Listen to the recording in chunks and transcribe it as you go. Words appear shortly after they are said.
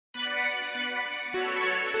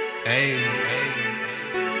Hey,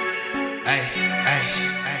 hey, hey,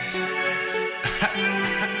 hey.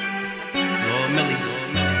 Lil Millie,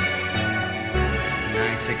 I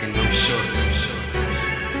ain't taking no shorts.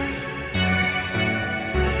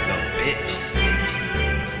 Little bitch.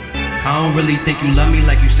 I don't really think you love me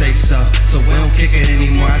like you say so. So we don't kick it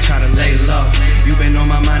anymore, I try to lay low. You been on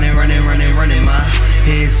my mind and running, my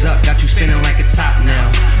heads up, got you spinning like a top now.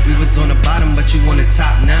 We was on the bottom, but you on the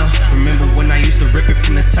top now. Remember when I used to rip it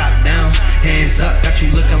from the top down? Hands up, got you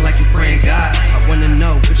looking like you praying God. I wanna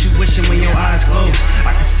know what you wishing when your eyes closed.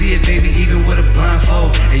 I can see it, baby, even with a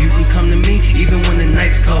blindfold. And you can come to me even when the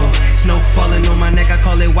night's cold. Snow falling on my neck, I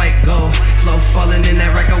call it white gold. Flow falling in that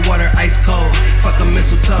record water, ice cold. Fuck a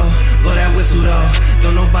mistletoe, blow that whistle though.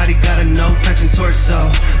 Don't nobody gotta know, touching torso,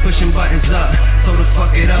 pushing buttons up, told her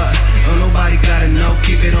fuck it up. Don't nobody gotta know,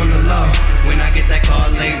 keep it on the low. When I get that call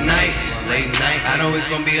late night, I know it's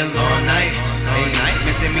gonna be a long night.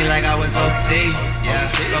 Missing me like I was OT, yeah.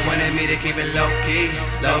 But wanted me to keep it low key.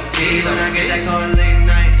 When I get that call late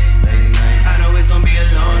night, I know it's gonna be a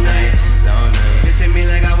long night. Missing me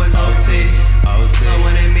like I was OT, but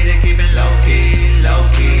wanted me to keep it low key.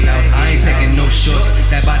 I ain't taking no shorts.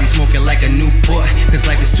 That body smoking like a Newport, cause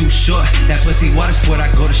life is too short. That pussy water sport,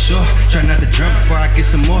 I go to shore. Try not to drown before I get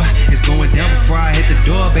some more. It's going down before I hit the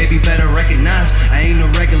door, baby, better recognize I ain't no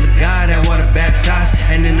regular guy that water baptized.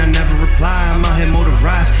 And then I never reply, I'm out here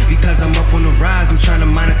motorized, because I'm up on the rise, I'm trying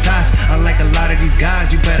to monetize. Unlike a lot of these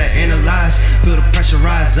guys, you better analyze. Feel the pressure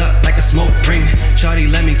rise up like a smoke ring.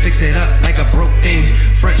 Shawty let me fix it up like a broke thing.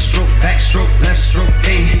 Front stroke, back stroke, left stroke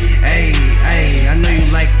thing. Ayy, I know you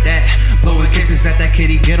like that. Blowing kisses at that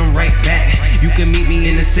kitty, get them right back. You can meet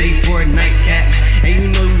me in the city for a nightcap. And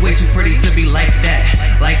you know you way too pretty to be like that.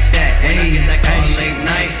 Ayy, late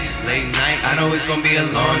night. I know it's gonna be a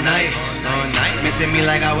long night. Missing me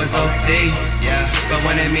like I was OT, yeah. But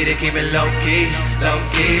wanted me to keep it low key.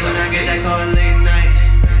 When I get that call late night,